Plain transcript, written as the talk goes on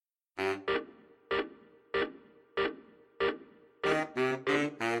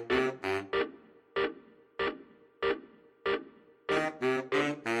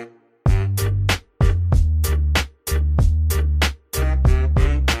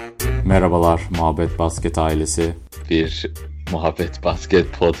Merhabalar Muhabbet Basket ailesi. Bir Muhabbet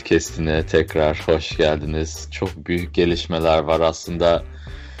Basket podcast'ine tekrar hoş geldiniz. Çok büyük gelişmeler var aslında.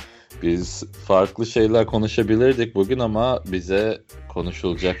 Biz farklı şeyler konuşabilirdik bugün ama bize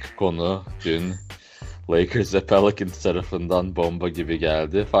konuşulacak konu dün Lakers ve Pelicans tarafından bomba gibi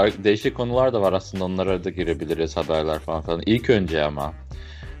geldi. Değişik konular da var aslında, onlara da girebiliriz, haberler falan. İlk önce ama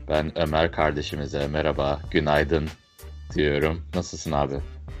ben Ömer kardeşimize merhaba, günaydın diyorum. Nasılsın abi?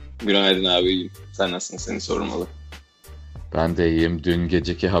 Günaydın abi, iyiyim. Sen nasılsın? Seni sormalı. Ben de iyiyim. Dün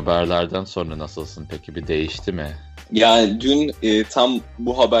geceki haberlerden sonra nasılsın peki? Bir değişti mi? Yani dün tam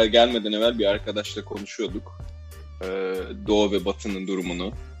bu haber gelmeden evvel bir arkadaşla konuşuyorduk. Doğu ve Batı'nın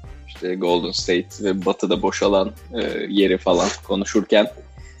durumunu. İşte Golden State ve Batı'da boşalan yeri falan konuşurken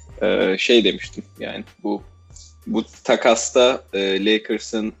şey demiştim. Yani bu takasta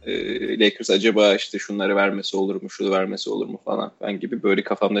Lakers acaba işte şunları vermesi olur mu, şunu vermesi olur mu falan gibi böyle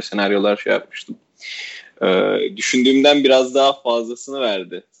kafamda senaryolar şey yapmıştım. Düşündüğümden biraz daha fazlasını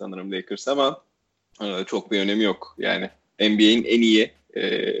verdi sanırım Lakers ama çok bir önemi yok. Yani NBA'in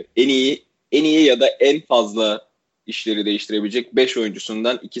en iyi ya da en fazla işleri değiştirebilecek 5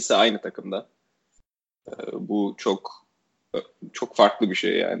 oyuncusundan ikisi aynı takımda. Bu çok farklı bir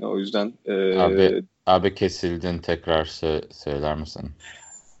şey yani. O yüzden Abi kesildin, tekrar söyler misin?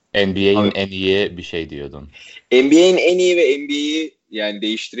 NBA'in en iyi bir şey diyordun. NBA'in en iyi ve NBA'yi yani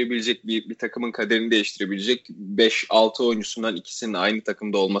değiştirebilecek bir takımın kaderini değiştirebilecek 5-6 oyuncusundan ikisinin aynı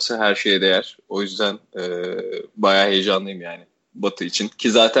takımda olması her şeye değer. O yüzden bayağı heyecanlıyım yani Batı için.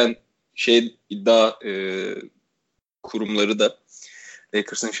 Ki zaten iddia kurumları da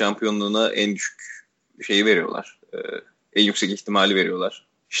Lakers'ın şampiyonluğuna en düşük şeyi veriyorlar. En yüksek ihtimali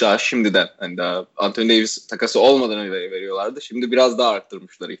veriyorlar. İşte şimdiden hani daha Anthony Davis takası olmadan önce veriyorlardı. Şimdi biraz daha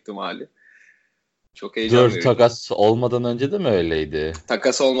arttırmışlar ihtimali. Çok heyecan verici. Takas olmadan önce de mi öyleydi?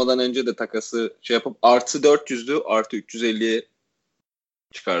 Takas olmadan önce de takası yapıp artı 400'lü artı 350'ye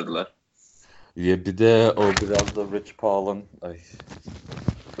çıkardılar. Ya bir de o biraz da Rich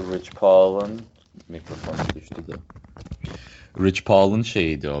Paul'un mikrofonu düştü de. Rich Paul'un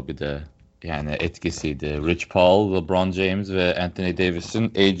şeyiydi o bir de. Yani etkisiydi. Rich Paul, LeBron James ve Anthony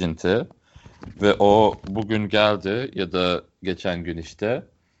Davis'in agent'i. Ve o bugün geldi ya da geçen gün işte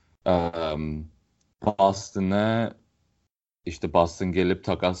Boston gelip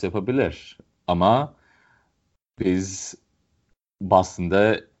takas yapabilir. Ama biz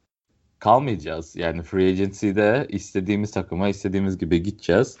Boston'da kalmayacağız. Yani free agency'de istediğimiz takıma istediğimiz gibi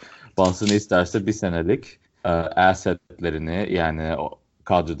gideceğiz. Boston isterse bir senelik assetlerini, yani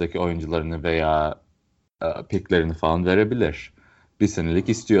kadrodaki oyuncularını veya picklerini falan verebilir. Bir senelik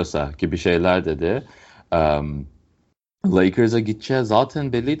istiyorsa gibi şeyler dedi. Lakers'a gideceği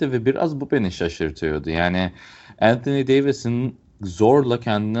zaten belliydi ve biraz bu beni şaşırtıyordu. Yani Anthony Davis'in zorla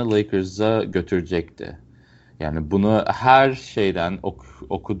kendini Lakers'a götürecekti. Yani bunu her şeyden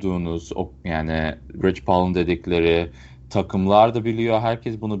okuduğunuz, yani Rich Paul'un dedikleri takımlar da biliyor,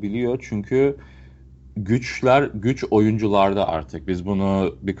 herkes bunu biliyor. Çünkü güç oyuncularda artık. Biz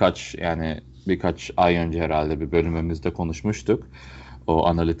bunu birkaç ay önce herhalde bir bölümümüzde konuşmuştuk. O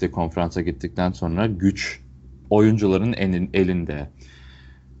analitik konferansa gittikten sonra güç oyuncuların elinde.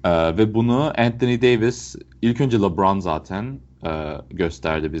 Ve bunu Anthony Davis, ilk önce LeBron zaten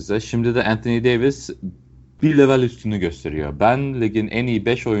gösterdi bize. Şimdi de Anthony Davis bir level üstünü gösteriyor. Ben ligin en iyi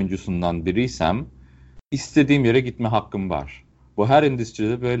 5 oyuncusundan biriysem istediğim yere gitme hakkım var. Bu her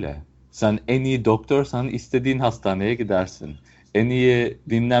endüstride böyle. Sen en iyi doktorsan istediğin hastaneye gidersin. En iyi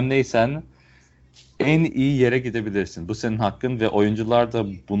bilmem neysen en iyi yere gidebilirsin. Bu senin hakkın ve oyuncular da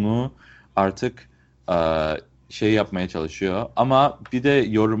bunu artık yapmaya çalışıyor. Ama bir de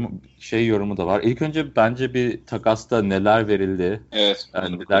yorumu da var. İlk önce bence bir takasta neler verildi, evet,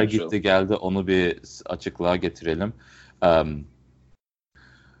 neler gitti geldi, onu bir açıklığa getirelim.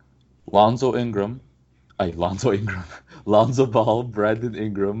 Lonzo Ball, Brandon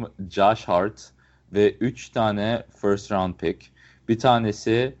Ingram, Josh Hart ve 3 tane first round pick. Bir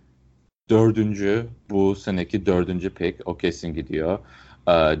tanesi bu seneki 4. pick. O kesin gidiyor.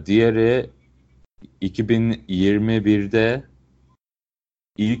 Diğeri 2021'de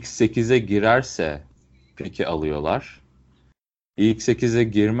ilk 8'e girerse pick'i alıyorlar. İlk 8'e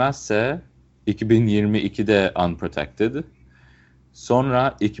girmezse 2022'de unprotected.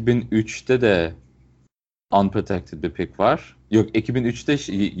 Sonra 2003'te de unprotected bir pick var. Yok,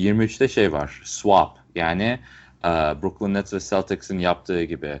 23'te var. Swap. Yani Brooklyn Nets ve Celtics'in yaptığı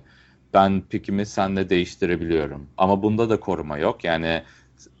gibi. Ben pick'imi seninle değiştirebiliyorum. Ama bunda da koruma yok. Yani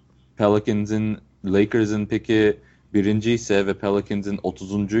Lakers'ın pick'i 1. ise ve Pelicans'ın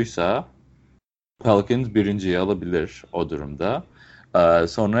 30'uncuysa Pelicans 1.'yi alabilir o durumda.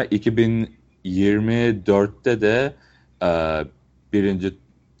 Sonra 2024'te de birinci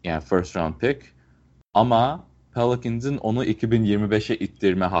yani first round pick ama Pelicans'ın onu 2025'e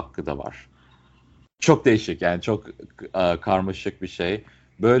ittirme hakkı da var. Çok değişik yani çok karmaşık bir şey.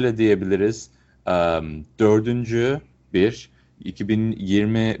 Böyle diyebiliriz. Dördüncü bir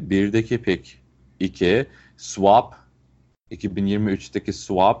 2021'deki pick 2 swap 2023'teki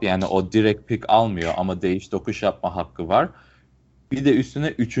swap yani o direkt pick almıyor ama değiş tokuş yapma hakkı var. Bir de üstüne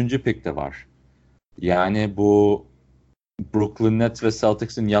üçüncü pick de var. Yani bu Brooklyn Nets ve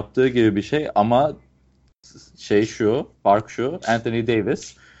Celtics'in yaptığı gibi bir şey ama fark şu, Anthony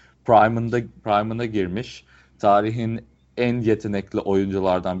Davis prime'ına girmiş. Tarihin en yetenekli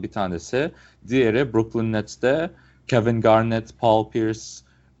oyunculardan bir tanesi. Diğeri Brooklyn Nets'te Kevin Garnett, Paul Pierce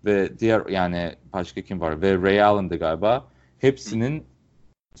ve diğer yani başka kim var? Ve Ray Allen'dı galiba. Hepsinin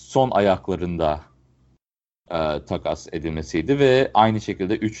son ayaklarında takas edilmesiydi ve aynı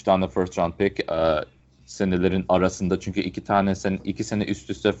şekilde 3 tane first round pick senelerin arasında çünkü iki sene üst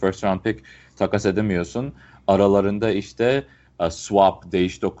üste first round pick takas edemiyorsun. Aralarında işte swap,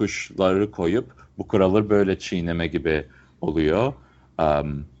 değiş tokuşları koyup bu kuralı böyle çiğneme gibi oluyor.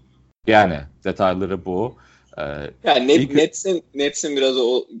 Yani detayları bu. Yani Nets'in biraz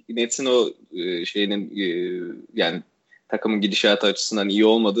Nets'in şeyinin yani takımın gidişatı açısından iyi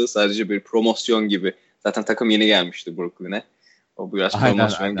olmadığı sadece bir promosyon gibi. Zaten takım yeni gelmişti Brooklyn'e. O biraz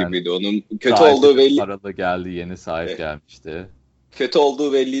promosyon gibiydi. Onun kötü Sahip olduğu belli. Paralı geldi, yeni sahip gelmişti. Kötü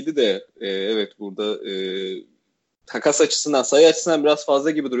olduğu belliydi de evet burada takas açısından, sayı açısından biraz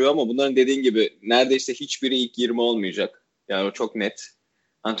fazla gibi duruyor ama bunların dediğin gibi neredeyse hiçbiri ilk 20 olmayacak. Yani o çok net.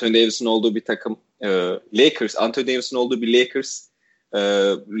 Anthony Davis'in olduğu bir takım Anthony Davis'in olduğu bir Lakers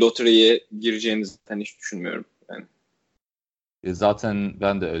loteriye gireceğini zaten hiç düşünmüyorum. Yani. Zaten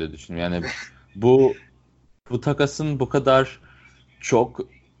ben de öyle düşünüyorum. Yani bu takasın bu kadar çok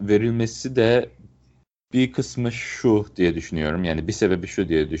verilmesi de bir kısmı şu diye düşünüyorum. Yani bir sebebi şu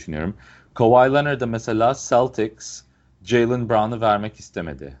diye düşünüyorum. Kawhi Leonard'a mesela Celtics Jaylen Brown'u vermek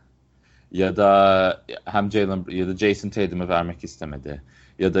istemedi. Ya da hem Jaylen ya da Jason Tatum'u vermek istemedi.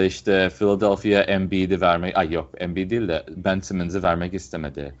 Ya da işte Philadelphia Embiid'i Embiid değil de Ben Simmons'ı vermek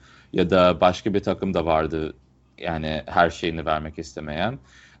istemedi. Ya da başka bir takım da vardı yani her şeyini vermek istemeyen.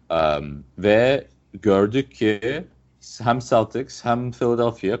 Ve gördük ki hem Celtics hem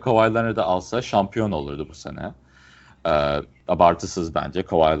Philadelphia Kawhi Leonard'ı alsa şampiyon olurdu bu sene. Abartısız bence.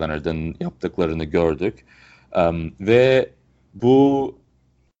 Kawhi Leonard'ın yaptıklarını gördük. Ve bu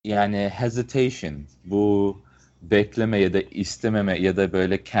yani hesitation, bu bekleme ya da istememe ya da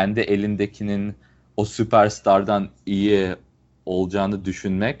böyle kendi elindekinin o süperstardan iyi olacağını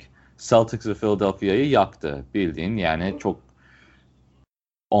düşünmek Celtics ve Philadelphia'yı yaktı bildiğin. Yani çok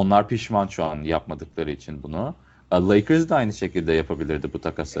onlar pişman şu an yapmadıkları için bunu. Lakers da aynı şekilde yapabilirdi bu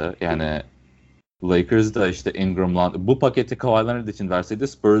takası. Yani Lakers da işte Ingram'la bu paketi Kawhi Leonard için verseydi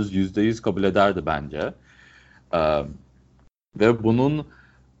Spurs %100 kabul ederdi bence. Ve bunun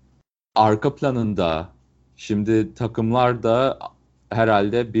arka planında şimdi takımlar da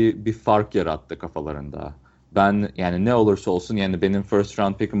herhalde bir fark yarattı kafalarında. Ben yani ne olursa olsun yani benim first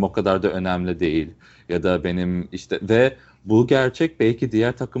round pick'im o kadar da önemli değil. Ya da benim işte ve bu gerçek belki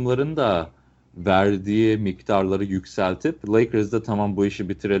diğer takımların da verdiği miktarları yükseltip Lakers'da tamam bu işi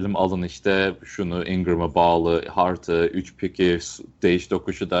bitirelim alın işte şunu Ingram'a bağlı Hart'ı 3 pick'i değiş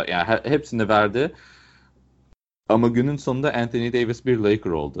tokuşu da yani hepsini verdi. Ama günün sonunda Anthony Davis bir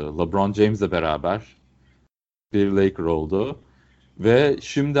Laker oldu. LeBron James'le beraber bir Laker oldu. Ve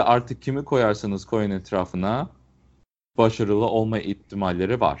şimdi artık kimi koyarsanız koyun etrafına başarılı olma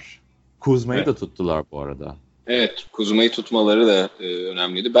ihtimalleri var. Kuzma'yı da tuttular bu arada. Evet, Kuzma'yı tutmaları da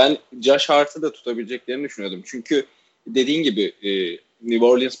önemliydi. Ben Josh Hart'ı da tutabileceklerini düşünüyordum. Çünkü dediğin gibi New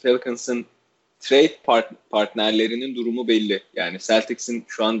Orleans Pelicans'ın trade partnerlerinin durumu belli. Yani Celtics'in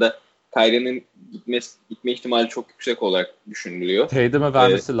şu anda Kyrie'nin gitme ihtimali çok yüksek olarak düşünülüyor. Trade'e mi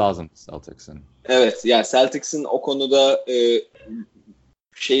vermesi lazım Celtics'in? Evet, yani Celtics'in o konuda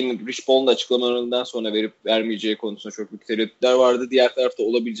Rich Paul'un da açıklamalarından sonra verip vermeyeceği konusunda çok büyük tereddütler vardı. Diğer tarafta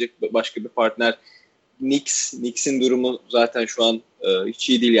olabilecek başka bir partner Knicks'in durumu zaten şu an hiç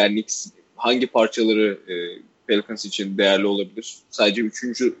iyi değil. Yani Knicks hangi parçaları Pelicans için değerli olabilir? Sadece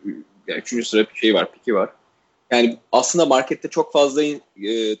 3. sıra piki var. Yani aslında markette çok fazla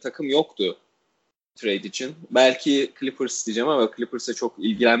takım yoktu trade için. Belki Clippers diyeceğim ama Clippers'a çok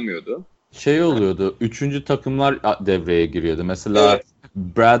ilgilenmiyordu. Oluyordu. 3. takımlar devreye giriyordu. Mesela evet.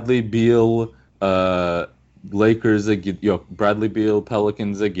 Bradley Beal Bradley Beal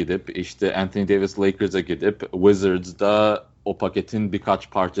Pelicans'a gidip işte Anthony Davis Lakers'a gidip Wizards'da o paketin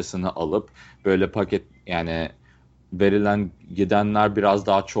birkaç parçasını alıp böyle paket yani verilen gidenler biraz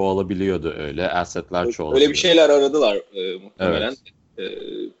daha çoğalabiliyordu öyle. Assetler çoğalabiliyordu. Öyle bir şeyler aradılar muhtemelen.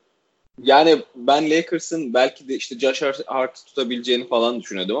 Evet. Yani ben Lakers'ın belki de işte Josh Hart'ı tutabileceğini falan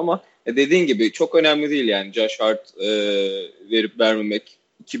düşünüyordum ama dediğin gibi çok önemli değil yani Josh Hart verip vermemek,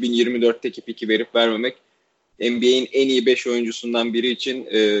 2024'teki piki verip vermemek NBA'in en iyi 5 oyuncusundan biri için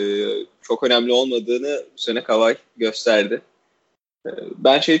çok önemli olmadığını bu sene Kawhi gösterdi.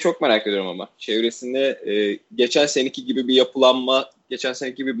 Ben şeyi çok merak ediyorum ama çevresinde geçen seneki gibi bir yapılanma, geçen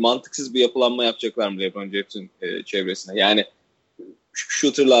seneki gibi mantıksız bir yapılanma yapacaklar mı LeBron James'in çevresine? Yani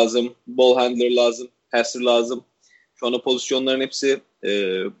shooter lazım, ball handler lazım, passer lazım. Şu anda pozisyonların hepsi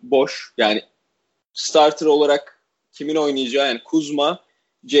boş. Yani starter olarak kimin oynayacağı yani Kuzma,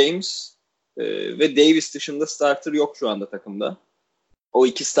 James ve Davis dışında starter yok şu anda takımda. O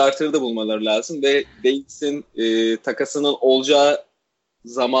iki starter'ı da bulmaları lazım ve Davis'in takasının olacağı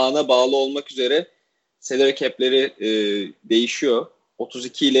zamana bağlı olmak üzere salary cap'leri değişiyor.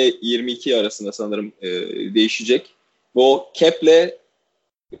 32 ile 22 arasında sanırım değişecek. Ve o cap'le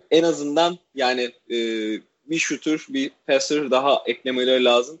en azından yani bir shooter, bir passer daha eklemeleri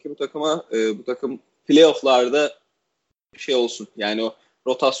lazım ki bu takım playoff'larda şey olsun. Yani o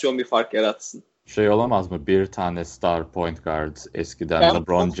rotasyon bir fark yaratsın. Şey olamaz mı? Bir tane star point guard eskiden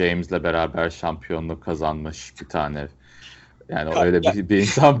LeBron James'le beraber şampiyonluk kazanmış bir tane. Yani öyle bir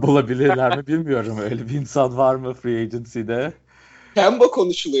insan bulabilirler mi bilmiyorum. Öyle bir insan var mı free agency'de? Kemba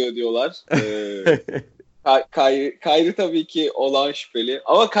konuşuluyor diyorlar. Kyrie tabii ki olağan şüpheli.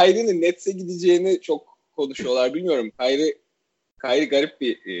 Ama Kyrie'nin Nets'e gideceğini çok konuşuyorlar. Bilmiyorum. Kyrie garip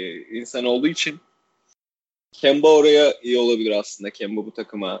bir insan olduğu için Kemba oraya iyi olabilir aslında. Kemba bu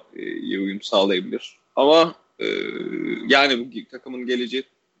takıma iyi uyum sağlayabilir. Ama yani bu takımın geleceği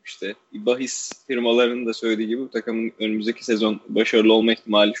işte bahis firmalarının da söylediği gibi bu takımın önümüzdeki sezon başarılı olma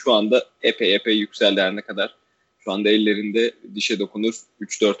ihtimali şu anda epey yükseldi her ne kadar. Şu anda ellerinde dişe dokunur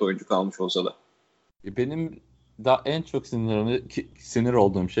 3-4 oyuncu kalmış olsa da. Benim da en çok sinir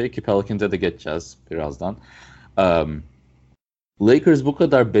olduğum şey ki Pelicans'e de geçeceğiz birazdan. Lakers bu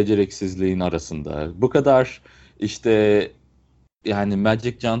kadar beceriksizliğin arasında, bu kadar işte yani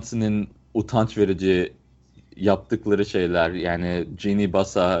Magic Johnson'ın utanç verici yaptıkları şeyler yani Jeanie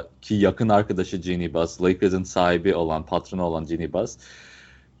Buss'a ki yakın arkadaşı Jeanie Buss, Lakers'ın sahibi olan, patronu olan Jeanie Buss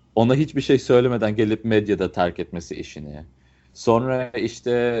ona hiçbir şey söylemeden gelip medyada terk etmesi işini. Sonra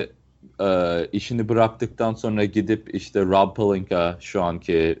işte işini bıraktıktan sonra gidip işte Rob Pelinka şu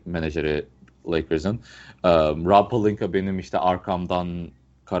anki menajeri Lakers'ın Rob Pelinka benim işte arkamdan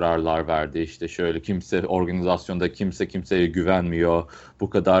kararlar verdi işte şöyle organizasyonda kimseye güvenmiyor bu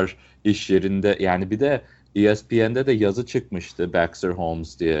kadar iş yerinde yani bir de ESPN'de de yazı çıkmıştı Baxter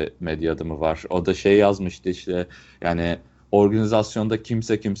Holmes diye medya adamı var o da şey yazmıştı işte yani organizasyonda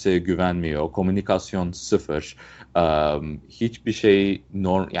kimseye güvenmiyor komünikasyon sıfır hiçbir şey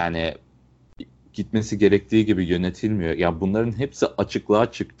yani gitmesi gerektiği gibi yönetilmiyor. Yani bunların hepsi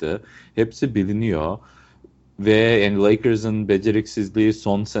açıklığa çıktı. Hepsi biliniyor. Ve yani Lakers'ın beceriksizliği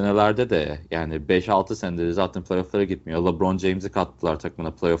son senelerde de yani 5-6 senedir zaten playoff'lara gitmiyor. LeBron James'i kattılar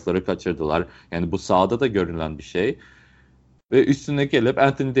takımına. Playoff'ları kaçırdılar. Yani bu sahada da görülen bir şey. Ve üstüne gelip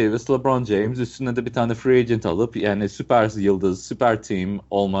Anthony Davis, LeBron James üstüne de bir tane free agent alıp yani süper yıldız, süper team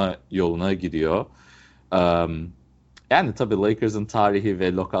olma yoluna gidiyor. Yani tabii Lakers'ın tarihi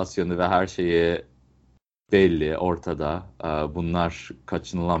ve lokasyonu ve her şeyi belli ortada. Bunlar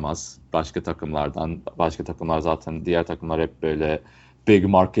kaçınılamaz başka takımlardan. Başka takımlar zaten diğer takımlar hep böyle big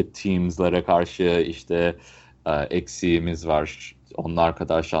market teams'lere karşı işte eksiğimiz var. Onlar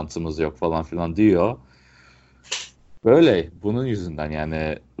kadar şansımız yok falan filan diyor. Böyle bunun yüzünden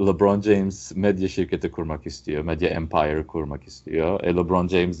yani LeBron James medya şirketi kurmak istiyor. Medya empire kurmak istiyor. LeBron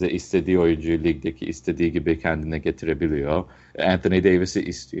James de istediği oyuncuyu ligdeki istediği gibi kendine getirebiliyor. Anthony Davis'i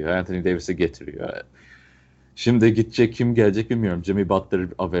istiyor. Anthony Davis'i getiriyor. Şimdi gidecek kim gelecek bilmiyorum. Jimmy Butler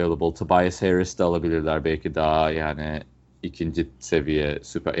available. Tobias Harris de alabilirler belki daha yani ikinci seviye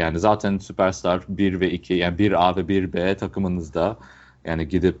süper. Yani zaten süperstar 1 ve 2 yani 1A ve 1B takımınızda. Yani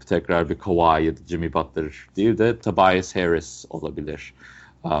gidip tekrar bir Kawhi ya da Jimmy Butler değil de Tobias Harris olabilir.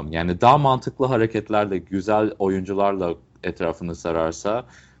 Yani daha mantıklı hareketlerle, güzel oyuncularla etrafını sararsa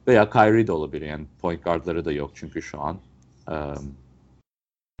veya Kyrie de olabilir. Yani point guardları da yok çünkü şu an.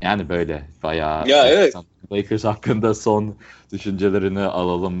 Yani böyle bayağı ya evet. Lakers hakkında son düşüncelerini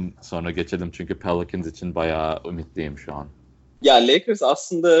alalım sonra geçelim çünkü Pelicans için bayağı ümitliyim şu an. Ya Lakers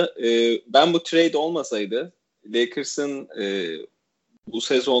aslında ben bu trade olmasaydı Lakers'ın bu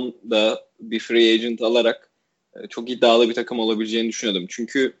sezonda bir free agent alarak çok iddialı bir takım olabileceğini düşünüyordum.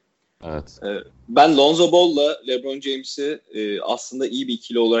 Çünkü Evet. Ben Lonzo Ball'la LeBron James'i aslında iyi bir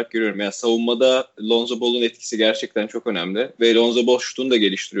ikili olarak görüyorum. Yani savunmada Lonzo Ball'un etkisi gerçekten çok önemli. Ve Lonzo Ball şutunu da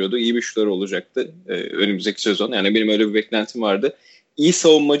geliştiriyordu. İyi bir şutör olacaktı önümüzdeki sezon. Yani benim öyle bir beklentim vardı. İyi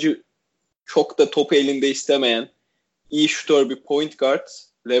savunmacı, çok da topu elinde istemeyen, iyi şutör bir point guard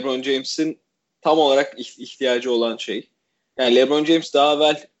LeBron James'in tam olarak ihtiyacı olan şey. Yani LeBron James daha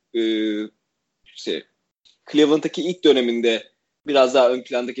evvel Cleveland'daki ilk döneminde biraz daha ön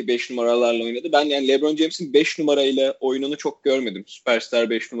plandaki 5 numaralarla oynadı. Ben yani LeBron James'in 5 numarayla oyununu çok görmedim. Süperstar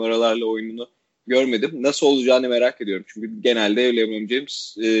 5 numaralarla oyununu görmedim. Nasıl olacağını merak ediyorum. Çünkü genelde LeBron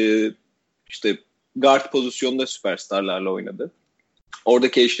James işte guard pozisyonunda süperstarlarla oynadı.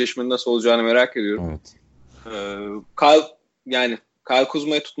 Oradaki eşleşmenin nasıl olacağını merak ediyorum. Evet. Kyle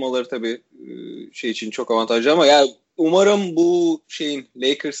Kuzma'yı tutmaları tabii şey için çok avantajlı ama ya umarım bu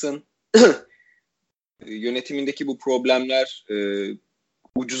Lakers'ın yönetimindeki bu problemler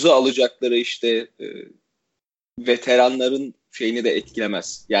ucuza alacakları veteranların şeyini de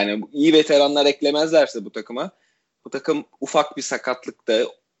etkilemez. Yani iyi veteranlar eklemezlerse bu takıma, bu takım ufak bir sakatlıkta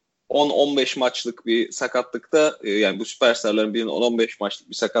 10-15 maçlık bir sakatlıkta yani bu süperstarların birinin 10-15 maçlık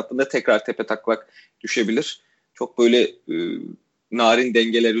bir sakatlığında tekrar tepe taklak düşebilir. Çok böyle narin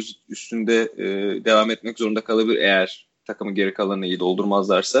dengeler üstünde devam etmek zorunda kalabilir eğer takımın geri kalanını iyi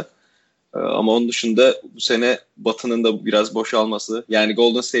doldurmazlarsa. Ama onun dışında bu sene Batı'nın da biraz boşalması. Yani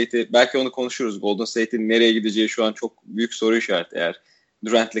Golden State'i, belki onu konuşuruz. Golden State'in nereye gideceği şu an çok büyük soru işareti eğer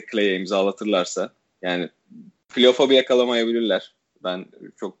Durant'le Clay'e imzalatırlarsa. Yani playoff'a bir yakalamayabilirler. Ben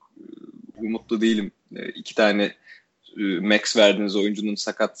çok umutlu değilim. 2 tane max verdiğiniz oyuncunun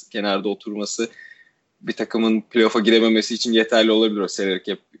sakat kenarda oturması bir takımın playoff'a girememesi için yeterli olabilir o salary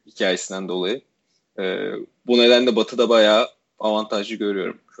cap hikayesinden dolayı. Bu nedenle Batı'da bayağı avantajlı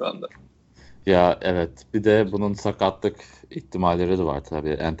görüyorum şu anda. Ya evet, bir de bunun sakatlık ihtimalleri de var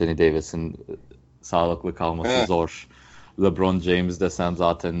tabii. Anthony Davis'in sağlıklı kalması zor. LeBron James desen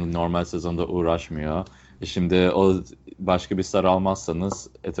zaten normal sezonda uğraşmıyor. Şimdi o başka bir star almazsanız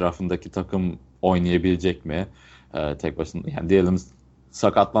etrafındaki takım oynayabilecek mi? Tek başına. Yani diyelim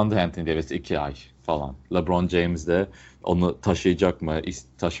sakatlandı Anthony Davis 2 ay falan. LeBron James de onu taşıyacak mı?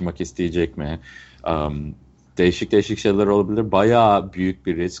 Taşımak isteyecek mi? Değişik şeyler olabilir. Bayağı büyük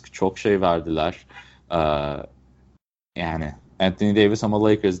bir risk. Çok şey verdiler. Yani Anthony Davis ama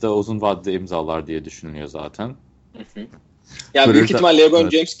Lakers'da uzun vadede imzalar diye düşünülüyor zaten. Ya büyük ihtimal LeBron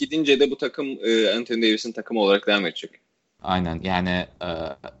James gidince de bu takım Anthony Davis'in takımı olarak devam edecek. Aynen. Yani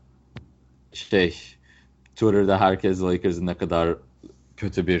Twitter'da herkes Lakers'ın ne kadar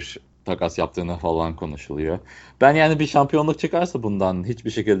kötü bir takas yaptığını falan konuşuluyor. Ben yani bir şampiyonluk çıkarsa bundan hiçbir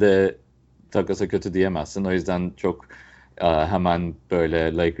şekilde takasa kötü diyemezsin. O yüzden çok hemen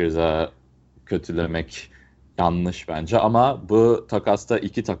böyle Lakers'a kötülemek yanlış bence. Ama bu takasta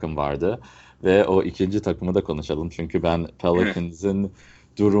 2 takım vardı. Ve o ikinci takımı da konuşalım. Çünkü ben Pelicans'ın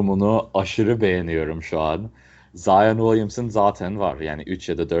durumunu aşırı beğeniyorum şu an. Zion Williamson zaten var. Yani 3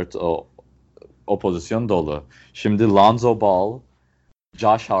 ya da 4 o pozisyon dolu. Şimdi Lonzo Ball,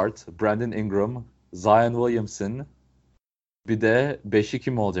 Josh Hart, Brandon Ingram, Zion Williamson, bir de 5'i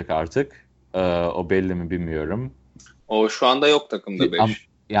kim olacak artık? O belli mi bilmiyorum. O şu anda yok takımda 5.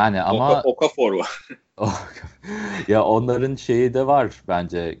 Yani ama Okafor var. Ya onların şeyi de var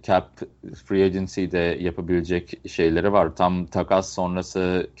bence. Cap free agency'de yapabilecek şeyleri var. Tam takas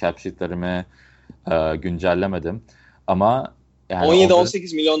sonrası cap sheet'lerimi güncellemedim. Ama yani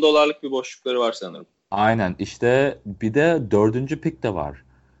 17-18 milyon dolarlık bir boşlukları var sanırım. Aynen. İşte bir de 4. pick de var.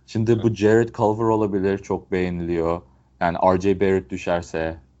 Şimdi bu Jared Culver olabilir. Çok beğeniliyor. Yani R.J. Barrett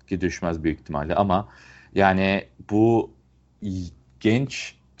düşerse, ki düşmez büyük ihtimalle, ama yani bu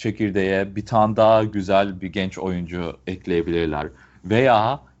genç çekirdeğe bir tane daha güzel bir genç oyuncu ekleyebilirler.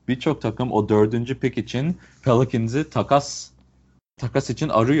 Veya birçok takım o 4. pick için Pelicans'ı takas için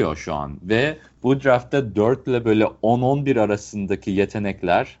arıyor şu an. Ve bu draftta 4 ile böyle 10-11 arasındaki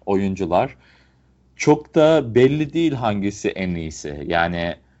yetenekler, oyuncular çok da belli değil hangisi en iyisi.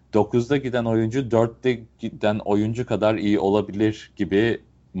 Yani 9'da giden oyuncu 4'te giden oyuncu kadar iyi olabilir gibi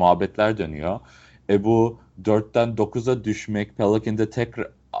muhabbetler dönüyor. Bu 4'ten 9'a düşmek Pelicans'de tek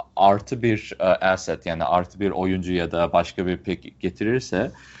artı bir asset, yani artı bir oyuncu ya da başka bir pick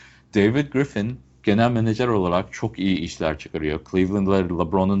getirirse, David Griffin genel menajer olarak çok iyi işler çıkarıyor. Cleveland'la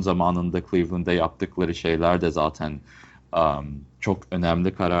LeBron'un zamanında Cleveland'da yaptıkları şeyler de zaten çok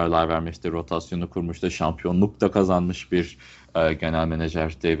önemli kararlar vermişti. Rotasyonu kurmuştu. Şampiyonluk da kazanmış bir genel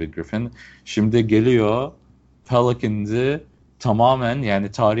menajer David Griffin. Şimdi geliyor Pelicans'ı tamamen,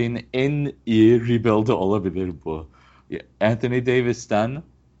 yani tarihin en iyi rebuild'i olabilir bu. Anthony Davis'ten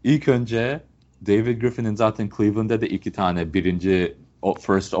ilk önce David Griffin'in zaten Cleveland'da da 2 tane birinci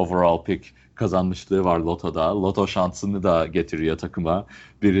first overall pick kazanmışlığı var Loto'da. Loto şansını da getiriyor takıma.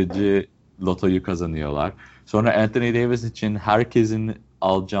 Birinci Loto'yu kazanıyorlar. Sonra Anthony Davis için herkesin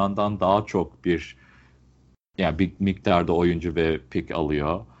alacağından daha çok bir miktarda oyuncu ve pick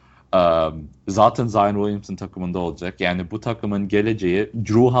alıyor. Zaten Zion Williamson takımında olacak. Yani bu takımın geleceği,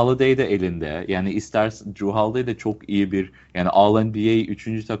 Drew Holiday de elinde. Yani istersen Drew Holiday de çok iyi bir, yani All-NBA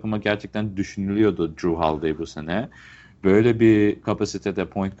 3. takıma gerçekten düşünülüyordu Drew Holiday bu sene. Böyle bir kapasitede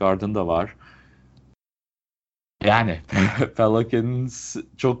point guard'ın da var. Yani Pelicans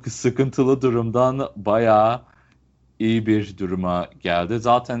çok sıkıntılı durumdan bayağı iyi bir duruma geldi.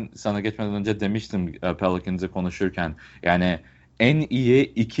 Zaten sana geçmeden önce demiştim Pelicans'ı konuşurken. Yani en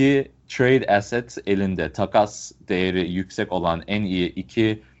iyi 2 trade asset elinde. Takas değeri yüksek olan en iyi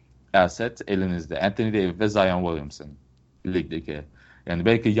 2 asset elinizde. Anthony Davis ve Zion Williamson ligdeki. Yani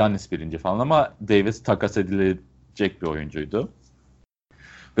belki Giannis birinci falan ama Davis takas edilecek bir oyuncuydu.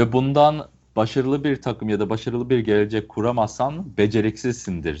 Ve bundan başarılı bir takım ya da başarılı bir gelecek kuramazsan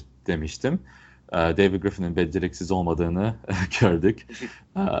beceriksizsindir demiştim. David Griffin'in beceriksiz olmadığını gördük.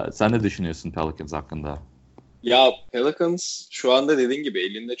 Sen ne düşünüyorsun Pelicans hakkında? Ya Pelicans şu anda dediğin gibi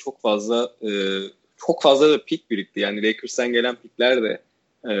elinde çok fazla da pick birikti. Yani Lakers'tan gelen pickler de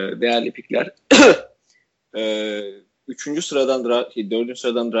değerli pickler. 4.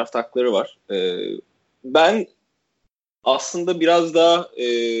 sıradan draft hakları var. Ben aslında biraz daha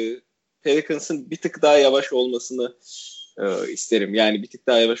Pelicans'ın bir tık daha yavaş olmasını isterim. Yani bir tık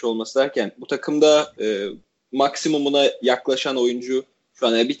daha yavaş olması derken bu takımda maksimumuna yaklaşan oyuncu şu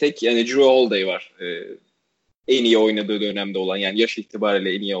an bir tek yani Jrue Holiday var. En iyi oynadığı dönemde olan, yani yaş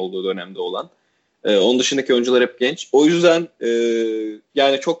itibariyle en iyi olduğu dönemde olan. Onun dışındaki oyuncular hep genç. O yüzden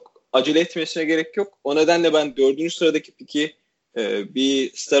yani çok acele etmesine gerek yok. O nedenle ben 4. sıradaki piki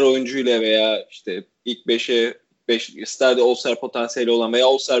bir star oyuncuyla veya işte ilk 5'e star'da All-Star potansiyeli olan veya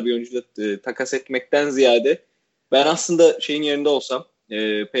All-Star bir oyuncuyla takas etmekten ziyade ben aslında şeyin yerinde olsam,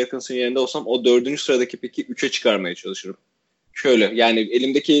 Pelicans'ın yerinde olsam o 4. sıradaki piki 3'e çıkarmaya çalışırım. Şöyle, yani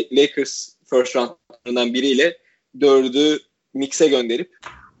elimdeki Lakers first round'larından biriyle 4'ü mix'e gönderip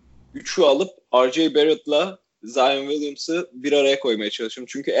 3'ü alıp R.J. Barrett'la Zion Williams'ı bir araya koymaya çalışırım.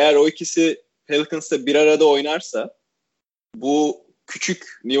 Çünkü eğer o ikisi Pelicans'ta bir arada oynarsa bu küçük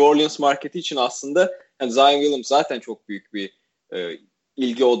New Orleans marketi için aslında yani Zion Williams zaten çok büyük bir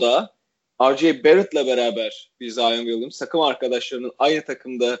ilgi odağı. R.J. Barrett'la beraber bir Zion Williams takım arkadaşlarının aynı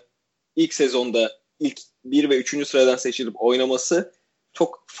takımda ilk sezonda ilk 1 ve 3. sıradan seçilip oynaması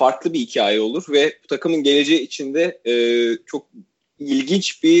çok farklı bir hikaye olur ve bu takımın geleceği içinde çok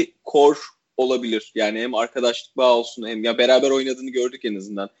ilginç bir core olabilir. Yani hem arkadaşlık bağı olsun hem ya beraber oynadığını gördük en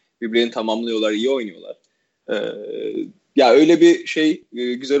azından. Birbirlerini tamamlıyorlar, iyi oynuyorlar. Ya öyle bir şey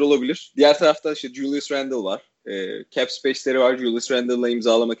güzel olabilir. Diğer tarafta işte Julius Randle var. Cap space'leri var. Julius Randle'la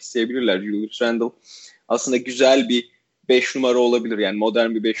imzalamak isteyebilirler. Julius Randle aslında güzel bir 5 numara olabilir. Yani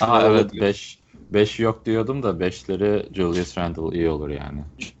modern bir 5 numara olabilir. Evet, 5 yok diyordum da 5'leri Julius Randle iyi olur yani.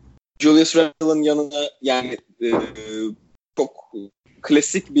 Julius Randle'ın yanına yani çok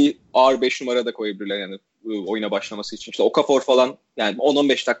klasik bir ağır 5 numara da koyabilirler yani oyuna başlaması için. İşte Okafor falan yani 10-15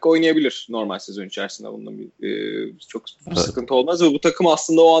 dakika oynayabilir normal sezon içerisinde. Bunun çok sıkıntı olmaz ve bu takım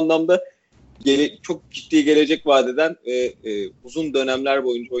aslında o anlamda çok ciddi gelecek vadeden uzun dönemler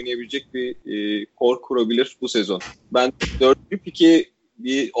boyunca oynayabilecek bir core kurabilir bu sezon. Ben 4. piki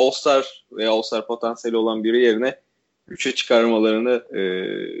bir All-Star veya All-Star potansiyeli olan biri yerine 3'e çıkarmalarını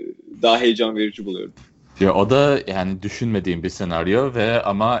daha heyecan verici buluyorum. Ya o da yani düşünmediğim bir senaryo ve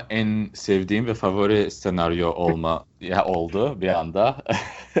ama en sevdiğim ve favori senaryo oldu bir anda.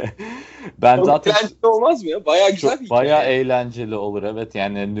 Ben çok zaten eğlenceli olmaz mı ya? Bayağı güzel bir hikaye. Bayağı eğlenceli olur evet.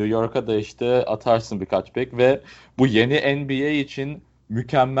 Yani New York'a da işte atarsın birkaç pick ve bu yeni NBA için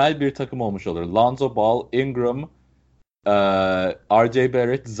mükemmel bir takım olmuş olur. Lonzo Ball, Ingram, R.J.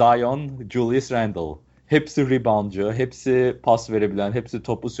 Barrett, Zion, Julius Randle. Hepsi reboundcu, hepsi pas verebilen, hepsi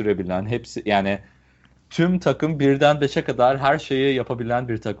topu sürebilen, hepsi yani tüm takım 1'den 5'e kadar her şeyi yapabilen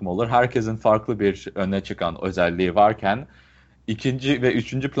bir takım olur. Herkesin farklı bir öne çıkan özelliği varken ikinci ve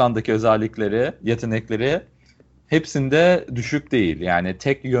üçüncü plandaki özellikleri, yetenekleri hepsinde düşük değil. Yani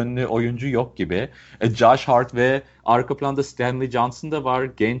tek yönlü oyuncu yok gibi. Josh Hart ve arka planda Stanley Johnson da var.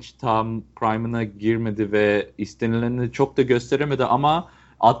 Genç, tam prime'ına girmedi ve istenileni çok da gösteremedi ama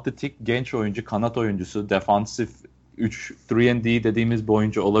atletik, genç oyuncu, kanat oyuncusu, defansif 3-and-D dediğimiz bir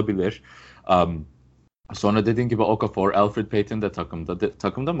oyuncu olabilir. Sonra dediğin gibi Okafor, Elfrid Payton de takımda.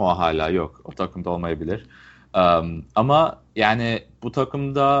 Takımda mı o hala? Yok. O takımda olmayabilir. Ama yani bu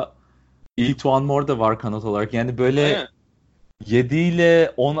takımda E'Twaun Moore da var kanat olarak. Yani böyle 7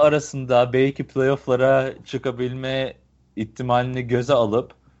 ile 10 arasında belki playoff'lara çıkabilme ihtimalini göze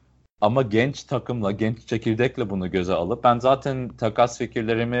alıp ama genç takımla, genç çekirdekle bunu göze alıp ben zaten takas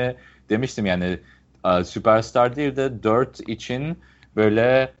fikirlerimi demiştim yani süperstar değil de 4 için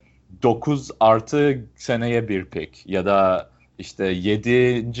böyle 9 artı seneye bir pick ya da işte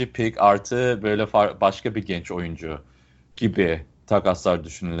 7. pick artı böyle başka bir genç oyuncu gibi takaslar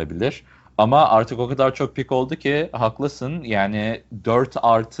düşünülebilir. Ama artık o kadar çok pick oldu ki haklısın. Yani 4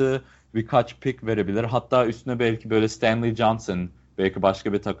 artı birkaç pick verebilir. Hatta üstüne belki böyle Stanley Johnson, belki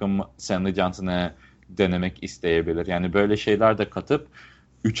başka bir takım Stanley Johnson'ı denemek isteyebilir. Yani böyle şeyler de katıp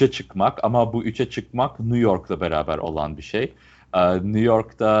 3'e çıkmak, ama bu 3'e çıkmak New York'la beraber olan bir şey. New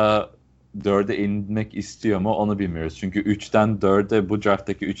York'ta 4'e inmek istiyor mu onu bilmiyoruz. Çünkü 3'ten 4'e, bu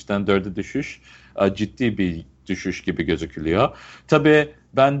drafttaki 3'ten 4'e düşüş ciddi bir düşüş gibi gözükülüyor. Tabii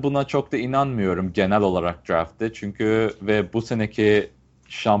ben buna çok da inanmıyorum genel olarak draftte. Çünkü ve bu seneki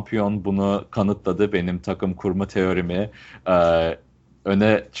şampiyon bunu kanıtladı. Benim takım kurma teorimi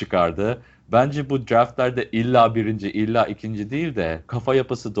öne çıkardı. Bence bu draftlerde illa birinci, illa ikinci değil de kafa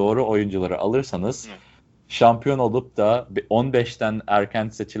yapısı doğru oyuncuları alırsanız şampiyon olup da 15'ten erken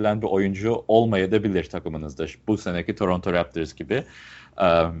seçilen bir oyuncu olmayabilir takımınızda. Bu seneki Toronto Raptors gibi.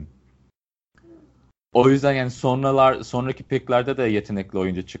 O yüzden yani sonraki picklerde de yetenekli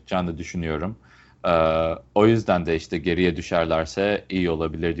oyuncu çıkacağını düşünüyorum. O yüzden de işte geriye düşerlerse iyi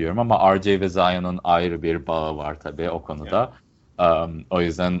olabilir diyorum. Ama RJ ve Zion'un ayrı bir bağı var tabii o konuda. O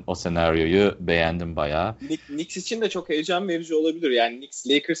yüzden o senaryoyu beğendim bayağı. Knicks için de çok heyecan verici olabilir. Yani Knicks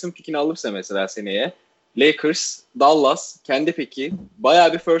Lakers'ın pickini alırsa mesela seneye, Lakers, Dallas kendi peki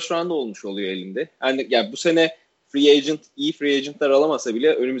bayağı bir first round olmuş oluyor elinde. Yani bu sene iyi free agent'lar alamasa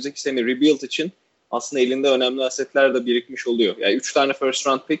bile önümüzdeki sene rebuild için aslında elinde önemli asetler de birikmiş oluyor. Yani 3 tane first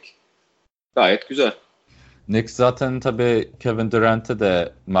round pick gayet güzel. Knicks zaten tabii Kevin Durant'e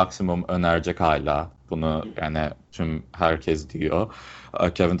de maksimum önerecek hala. Bunu yani tüm herkes diyor.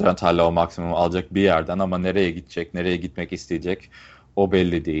 Kevin Durant hala o maksimum alacak bir yerden ama nereye gidecek, nereye gitmek isteyecek o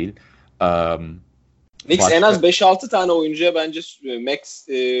belli değil. Knicks en az 5-6 tane oyuncuya bence max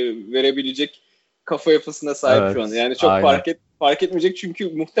verebilecek kafa yapısına sahip evet, şu an. Yani çok fark etmeyecek çünkü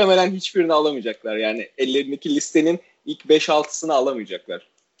muhtemelen hiçbirini alamayacaklar. Yani ellerindeki listenin ilk 5-6'sını alamayacaklar.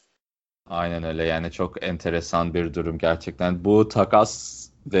 Aynen öyle, yani çok enteresan bir durum gerçekten. Bu takas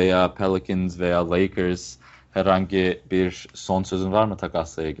veya Pelicans veya Lakers herhangi bir son sözün var mı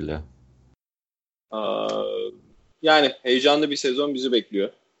takasla ilgili? Yani heyecanlı bir sezon bizi bekliyor.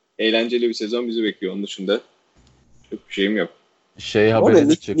 Eğlenceli bir sezon bizi bekliyor. Onun dışında çok bir şeyim yok.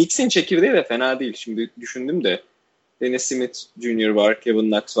 Knicks'in çekirdeği de fena değil. Şimdi düşündüm de Dennis Smith Jr. var,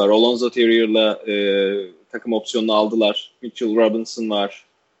 Kevin Knox var. Alonzo Terrier'la takım opsiyonunu aldılar. Mitchell Robinson var.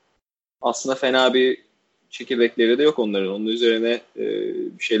 Aslında fena bir çekirdekleri de yok onların. Onun üzerine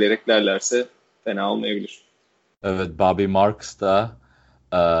bir şeyler eklerlerse fena olmayabilir. Evet, Bobby Marks da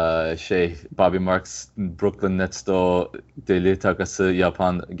Bobby Marks Brooklyn Nets'te o deli takası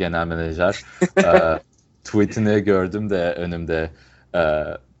yapan genel menajer. Tweetini gördüm de önümde.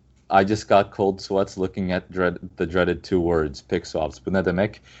 I just got cold sweats looking at the dreaded two words, pick swaps. Bu ne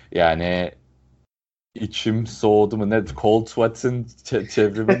demek? Yani içim soğudu mu ne? Cold sweats'in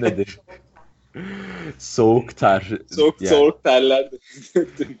çevrimi nedir? Soğuk ter. Soğuk terler.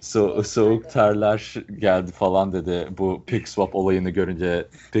 Soğuk terler geldi falan dedi. Bu pick swap olayını görünce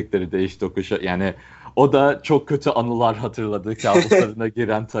pickleri değiş tokuşa. Yani o da çok kötü anılar hatırladı. Kabuslarına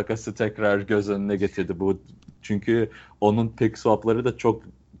giren takası tekrar göz önüne getirdi. Çünkü onun pick swapları da çok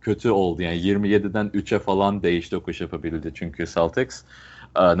kötü oldu. Yani 27'den 3'e falan değiş tokuş yapabildi. Çünkü Celtics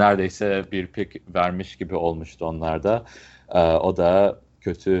neredeyse bir pick vermiş gibi olmuştu onlarda. O da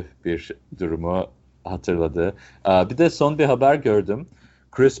kötü bir durumu hatırladı. Bir de son bir haber gördüm.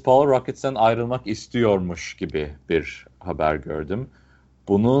 Chris Paul Rockets'ten ayrılmak istiyormuş gibi bir haber gördüm.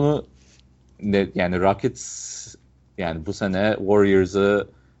 Bunu yani Rockets yani bu sene Warriors'ı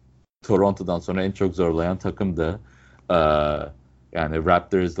Toronto'dan sonra en çok zorlayan takımdı. Yani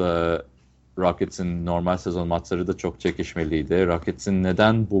Raptors'la Rockets'in normal sezon maçları da çok çekişmeliydi. Rockets'in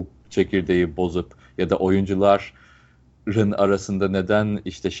neden bu çekirdeği bozup ya da oyuncuların arasında neden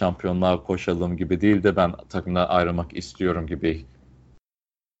işte şampiyonluğa koşalım gibi değil de ben takımdan ayrılmak istiyorum gibi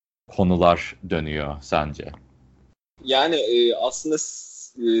konular dönüyor sence? Yani aslında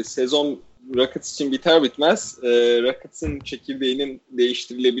sezon Rockets için biter bitmez Rockets'ın çekirdeğinin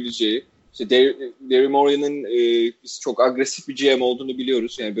değiştirilebileceği, işte Daryl Morey'nin biz çok agresif bir GM olduğunu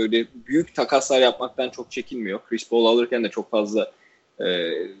biliyoruz. Yani böyle büyük takaslar yapmaktan çok çekinmiyor. Chris Paul alırken de çok fazla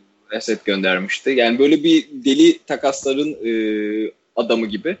asset göndermişti. Yani böyle bir deli takasların adamı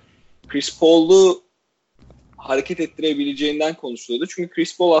gibi. Chris Paul'u hareket ettirebileceğinden konuşuluyordu. Çünkü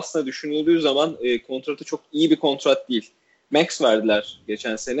Chris Paul aslında düşünüldüğü zaman kontratı çok iyi bir kontrat değil. max verdiler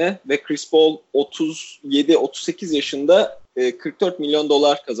geçen sene ve Chris Paul 37-38 yaşında 44 milyon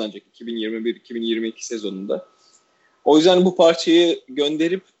dolar kazanacak 2021-2022 sezonunda. O yüzden bu parçayı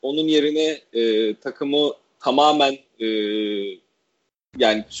gönderip onun yerine takımı tamamen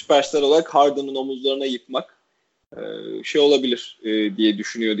yani süperstar olarak Harden'ın omuzlarına yıkmak şey olabilir diye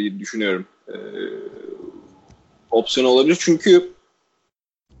düşünüyorum. Opsiyon olabilir. Çünkü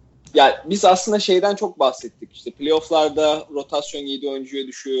yani biz aslında şeyden çok bahsettik. İşte playoff'larda rotasyon 7 oyuncuya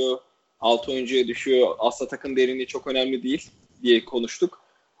düşüyor, 6 oyuncuya düşüyor. Aslında takım derinliği çok önemli değil diye konuştuk.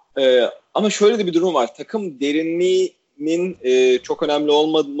 Ama şöyle de bir durum var. Takım derinliğinin çok önemli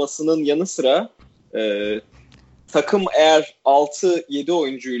olmamasının yanı sıra takım eğer 6-7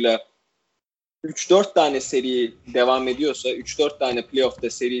 oyuncuyla 3-4 tane seri devam ediyorsa, 3-4 tane playoff'ta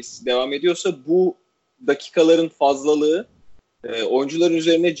serisi devam ediyorsa bu dakikaların fazlalığı oyuncuların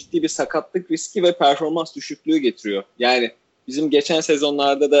üzerine ciddi bir sakatlık riski ve performans düşüklüğü getiriyor. Yani bizim geçen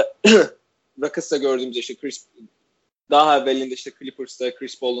sezonlarda da Rockets'ta gördüğümüz işte daha evvelinde işte Clippers'ta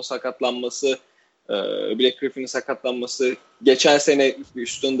Chris Paul'un sakatlanması, Blake Griffin'in sakatlanması, geçen sene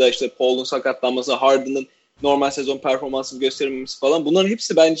üstünde işte Paul'un sakatlanması, Harden'ın normal sezon performansını göstermemesi falan. Bunların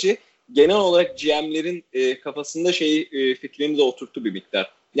hepsi bence genel olarak GM'lerin kafasında fikrini de oturttu bir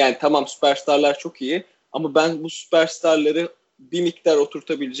miktar. Yani tamam süperstarlar çok iyi ama ben bu süperstarları bir miktar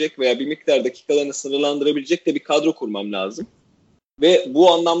oturtabilecek veya bir miktar dakikalarını sınırlandırabilecek de bir kadro kurmam lazım. Ve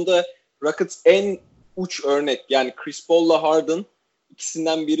bu anlamda Rockets en uç örnek. Yani Chris Paul'la Harden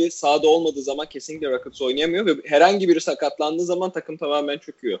ikisinden biri sahada olmadığı zaman kesinlikle Rockets oynayamıyor ve herhangi biri sakatlandığı zaman takım tamamen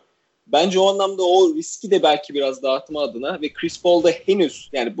çöküyor. Bence o anlamda o riski de belki biraz dağıtma adına ve Chris Paul da henüz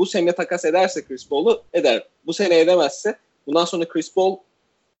yani bu sene takas ederse Chris Paul'u eder. Bu sene edemezse bundan sonra Chris Paul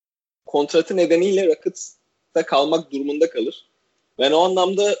kontratı nedeniyle Rockets'ta kalmak durumunda kalır. Ben o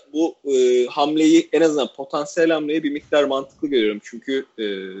anlamda bu hamleyi en azından potansiyel hamleyi bir miktar mantıklı görüyorum. Çünkü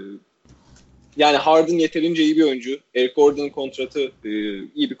yani Harden yeterince iyi bir oyuncu. Eric Gordon'ın kontratı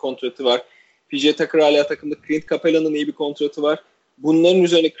iyi bir kontratı var. PJ Tucker hala takımda. Clint Capela'nın iyi bir kontratı var. Bunların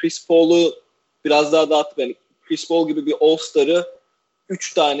üzerine Chris Paul'u biraz daha dağıtıp yani Chris Paul gibi bir All-Star'ı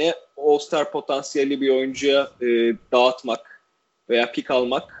 3 tane All-Star potansiyelli bir oyuncuya dağıtmak veya pick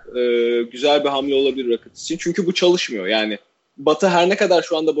almak güzel bir hamle olabilir Rockets için. Çünkü bu çalışmıyor. Yani Batı her ne kadar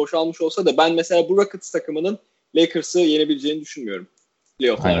şu anda boşalmış olsa da ben mesela bu Rockets takımının Lakers'ı yenebileceğini düşünmüyorum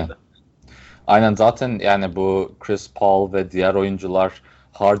playoff'larda. Aynen zaten yani bu Chris Paul ve diğer oyuncular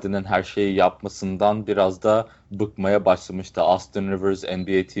Harden'ın her şeyi yapmasından biraz da bıkmaya başlamıştı. Austin Rivers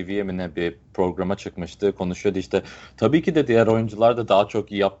NBA TV'ye mi ne bir programa çıkmıştı. Konuşuyordu işte. Tabii ki de diğer oyuncular da daha çok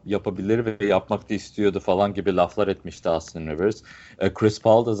yapabilir ve yapmak da istiyordu falan gibi laflar etmişti Austin Rivers. Chris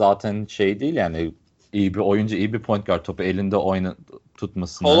Paul da zaten şey değil yani iyi bir oyuncu, iyi bir point guard topu elinde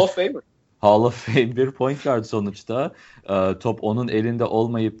tutmasını. Hall of Fame bir point guard sonuçta. Top onun elinde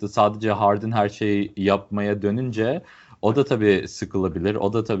olmayıp da sadece Harden her şeyi yapmaya dönünce o da tabii sıkılabilir.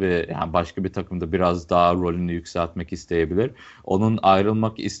 O da tabii yani başka bir takımda biraz daha rolünü yükseltmek isteyebilir. Onun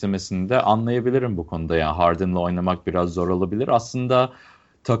ayrılmak istemesini de anlayabilirim bu konuda. Yani Harden'la oynamak biraz zor olabilir. Aslında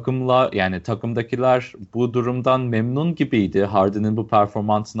takımdakiler bu durumdan memnun gibiydi. Harden'ın bu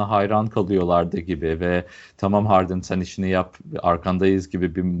performansına hayran kalıyorlardı gibi ve tamam Harden sen işini yap arkandayız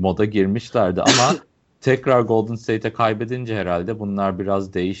gibi bir moda girmişlerdi ama tekrar Golden State'e kaybedince herhalde bunlar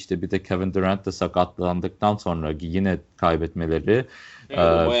biraz değişti. Bir de Kevin Durant de sakatlandıktan sonra yine kaybetmeleri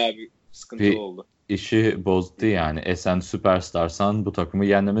bayağı bir sıkıntılı oldu. İşi bozdu yani. Sen süperstarsan bu takımı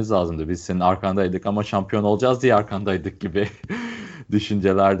yenmemiz lazımdı. Biz senin arkandaydık ama şampiyon olacağız diye arkandaydık gibi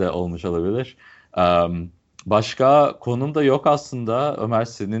düşünceler de olmuş olabilir. Başka konum da yok aslında. Ömer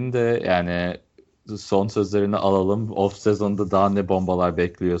senin de yani son sözlerini alalım. Off sezonda daha ne bombalar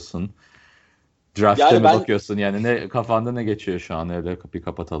bekliyorsun? Draft'te yani mi bakıyorsun? Yani kafanda ne geçiyor şu an? Öyle kapıyı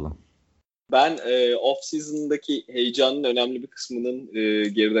kapatalım. Ben off-season'daki heyecanın önemli bir kısmının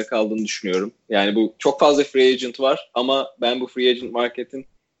geride kaldığını düşünüyorum. Yani bu çok fazla free agent var ama ben bu free agent marketin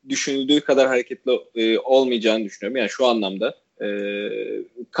düşünüldüğü kadar hareketli olmayacağını düşünüyorum. Yani şu anlamda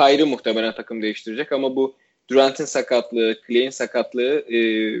Kyrie muhtemelen takım değiştirecek ama bu Durant'in sakatlığı, Clay'in sakatlığı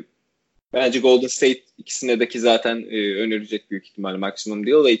bence Golden State ikisine de ki zaten önerecek büyük ihtimalle maksimum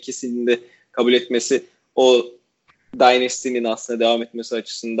deal ve ikisinin de kabul etmesi o Dynasty'nin aslında devam etmesi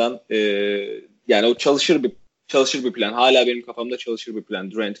açısından yani o çalışır bir plan. Hala benim kafamda çalışır bir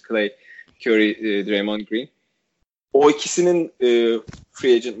plan. Durant, Clay, Curry, Draymond Green. O ikisinin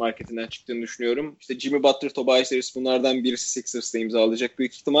free agent marketinden çıktığını düşünüyorum. İşte Jimmy Butler, Tobias Harris bunlardan birisi Sixers'ta imzalayacak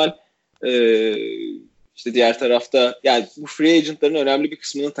büyük ihtimal. İşte diğer tarafta yani bu free agentların önemli bir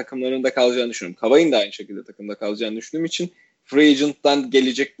kısmının takımlarında kalacağını düşünüyorum. Kawhi'nin de aynı şekilde takımda kalacağını düşündüğüm için free agent'tan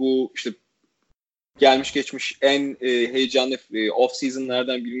gelecek bu işte gelmiş geçmiş en heyecanlı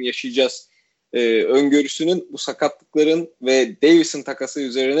off-season'lardan birini yaşayacağız öngörüsünün bu sakatlıkların ve Davis'in takası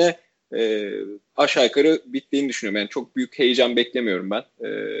üzerine aşağı yukarı bittiğini düşünüyorum. Yani çok büyük heyecan beklemiyorum ben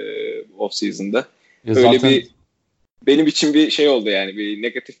off-season'da. Öyle zaten... benim için bir şey oldu yani, bir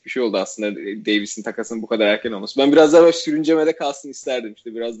negatif bir şey oldu aslında Davis'in takasının bu kadar erken olması. Ben biraz daha böyle sürüncemede kalsın isterdim,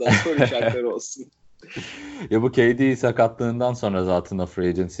 işte biraz daha soru işaretleri olsun. Ya bu KD sakatlığından sonra zaten o free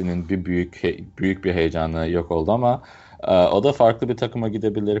agency'nin büyük bir heyecanı yok oldu ama o da farklı bir takıma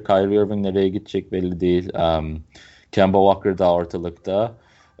gidebilir. Kyrie Irving nereye gidecek belli değil. Kemba Walker da ortalıkta.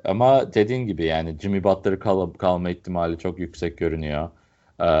 Ama dediğin gibi yani Jimmy Butler kalma ihtimali çok yüksek görünüyor.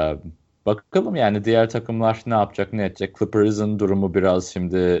 Bakalım yani diğer takımlar ne yapacak, ne edecek. Clippers'ın durumu biraz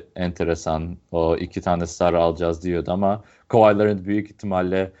şimdi enteresan. O 2 tane star alacağız diyordu ama Kawhi'ların büyük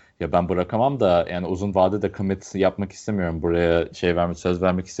ihtimalle ya ben bırakamam da yani uzun vadede commit yapmak istemiyorum. Buraya söz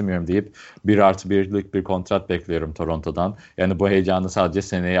vermek istemiyorum deyip 1+1'lik bir kontrat bekliyorum Toronto'dan. Yani bu heyecanı sadece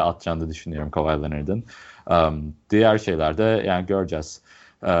seneye atacağını düşünüyorum Kawhi Leonard'ın. Diğer şeylerde yani göreceğiz.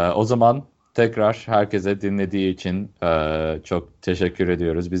 O zaman tekrar herkese dinlediği için çok teşekkür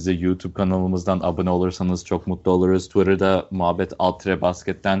ediyoruz. Bizi YouTube kanalımızdan abone olursanız çok mutlu oluruz. Twitter'da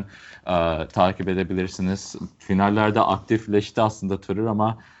muhabbet_basket'ten takip edebilirsiniz. Finallerde aktifleşti aslında Twitter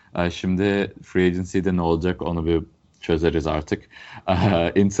ama şimdi Free Agency'de ne olacak onu bir çözeriz artık.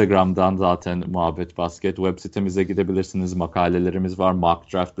 Instagram'dan zaten Muhabbet Basket. Web sitemize gidebilirsiniz. Makalelerimiz var,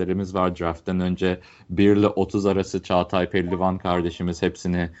 mock draftlerimiz var. Draft'tan önce 1 ile 30 arası Çağatay Pehlivan kardeşimiz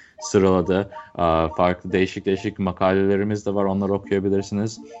hepsini sıraladı. Farklı değişik makalelerimiz de var. Onları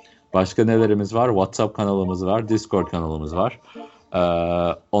okuyabilirsiniz. Başka nelerimiz var? WhatsApp kanalımız var. Discord kanalımız var.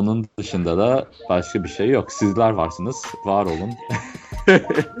 Onun dışında da başka bir şey yok. Sizler varsınız. Var olun.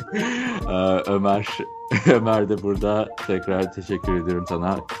 Ömer de burada. Tekrar teşekkür ediyorum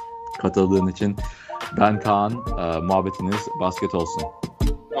sana katıldığın için. Ben Kaan. Muhabbetiniz basket olsun.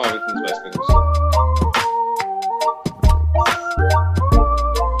 Muhabbetiniz basket olsun.